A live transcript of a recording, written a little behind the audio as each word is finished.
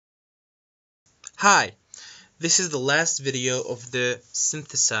Hi, this is the last video of the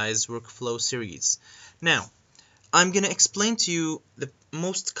Synthesize workflow series. Now, I'm going to explain to you the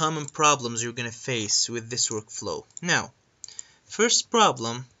most common problems you're going to face with this workflow. Now, first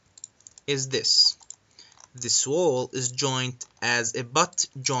problem is this. This wall is joined as a butt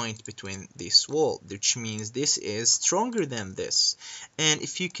joint between this wall, which means this is stronger than this. And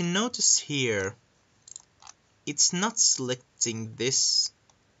if you can notice here, it's not selecting this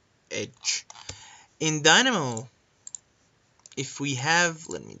edge. In Dynamo, if we have,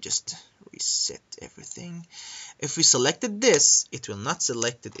 let me just reset everything. If we selected this, it will not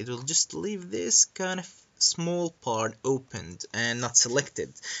select it. It will just leave this kind of small part opened and not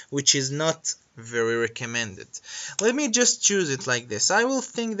selected, which is not very recommended. Let me just choose it like this. I will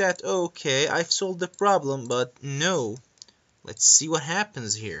think that, okay, I've solved the problem, but no. Let's see what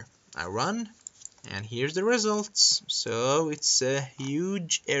happens here. I run, and here's the results. So it's a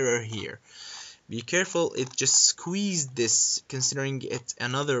huge error here. Be careful, it just squeezed this, considering it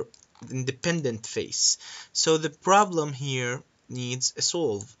another independent face. So the problem here needs a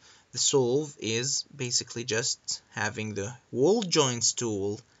solve. The solve is basically just having the wall joints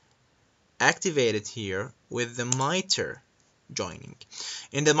tool activated here with the miter joining.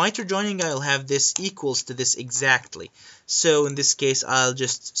 In the miter joining, I'll have this equals to this exactly. So in this case, I'll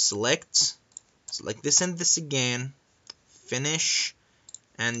just select this and this again, finish,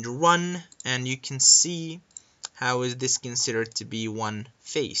 and run, and you can see how is this considered to be one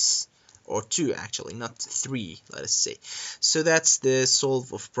face, or two actually, not three, let us say. So that's the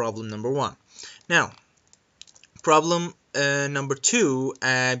solve of problem number one. Now, problem number two,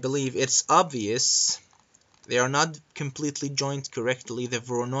 I believe it's obvious. They are not completely joined correctly, the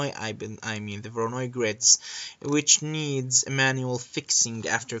Voronoi, the Voronoi grids, which needs manual fixing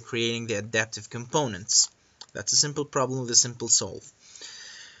after creating the adaptive components. That's a simple problem with a simple solve.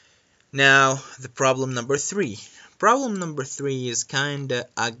 Now, the problem number three. Problem number three is kinda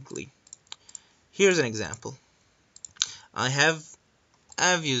ugly. Here's an example. I've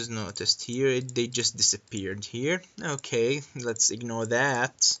used noticed here, they just disappeared here. Okay, let's ignore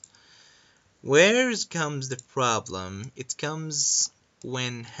that. Where comes the problem? It comes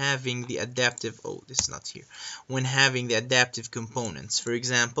when having the adaptive, this is not here. When having the adaptive components. For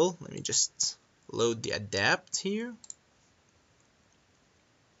example, let me just load the adapt here.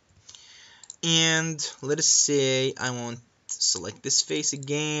 And let us say I want to select this face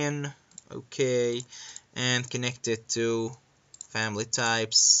again, okay, and connect it to family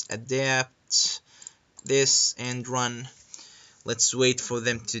types, adapt this, and run. Let's wait for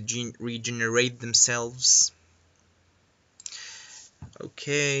them to regenerate themselves.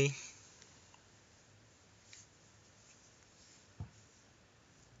 Okay.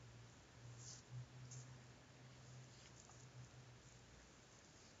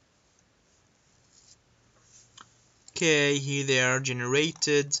 Okay, here they are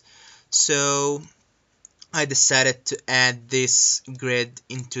generated. So I decided to add this grid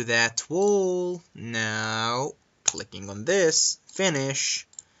into that wall. Now, clicking on this, finish,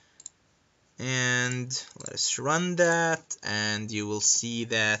 and let us run that, and you will see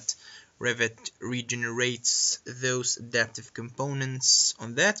that Revit regenerates those adaptive components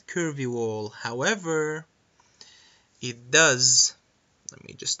on that curvy wall. However, it does, let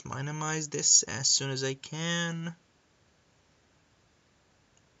me just minimize this as soon as I can.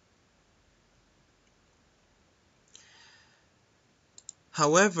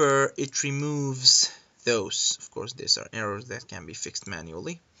 However, it removes those. Of course, these are errors that can be fixed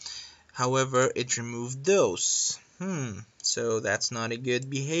manually. However, it removed those. So that's not a good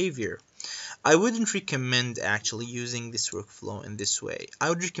behavior. I wouldn't recommend actually using this workflow in this way. I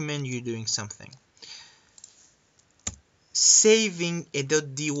would recommend you doing something. Saving a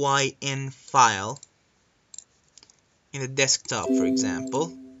 .dyn file in the desktop, for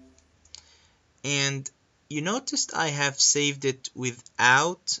example, and you noticed I have saved it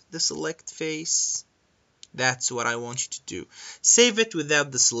without the select face. That's what I want you to do. Save it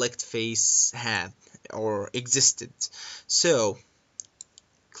without the select face had or existed. So,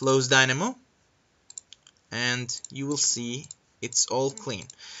 close Dynamo, and you will see it's all clean.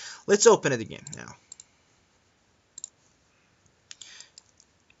 Let's open it again now.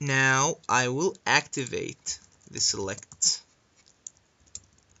 Now I will activate the select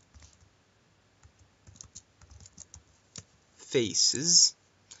faces.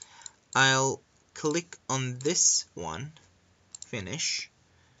 I'll click on this one, finish,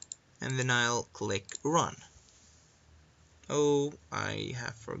 and then I'll click run. Oh, I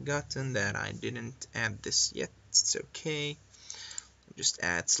have forgotten that I didn't add this yet. It's okay. Just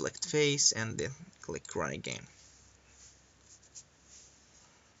add select face and then click run again.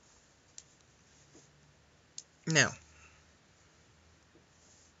 Now,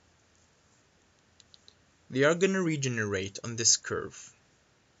 they are going to regenerate on this curve.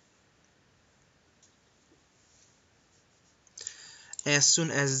 As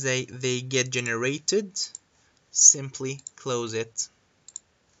soon as they get generated, simply close it,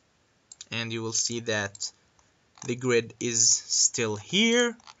 and you will see that the grid is still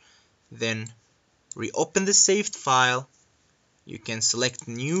here. Then reopen the saved file. You can select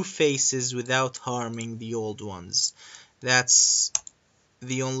new faces without harming the old ones. That's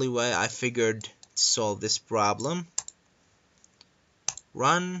the only way I figured to solve this problem.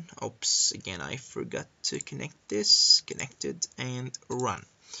 Run. Oops, again I forgot to connect this. Connected and run.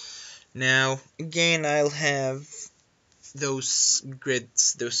 Now again I'll have those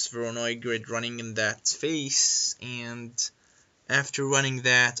grids, those Voronoi grid running in that face, and after running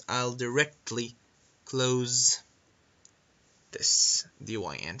that I'll directly close this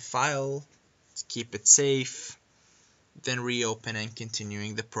DYN file to keep it safe, then reopen and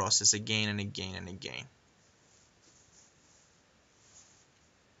continuing the process again and again and again.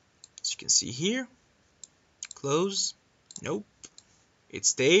 As you can see here, close, nope, it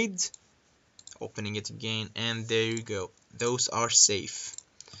stayed, opening it again, and there you go, those are safe.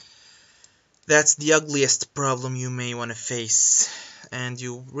 That's the ugliest problem you may want to face, and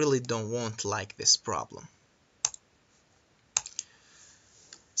you really don't want like this problem.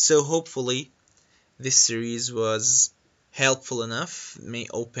 So hopefully this series was helpful enough, may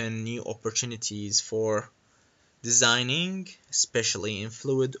open new opportunities for designing, especially in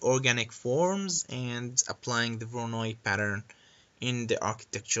fluid organic forms, and applying the Voronoi pattern in the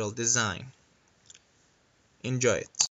architectural design. Enjoy it.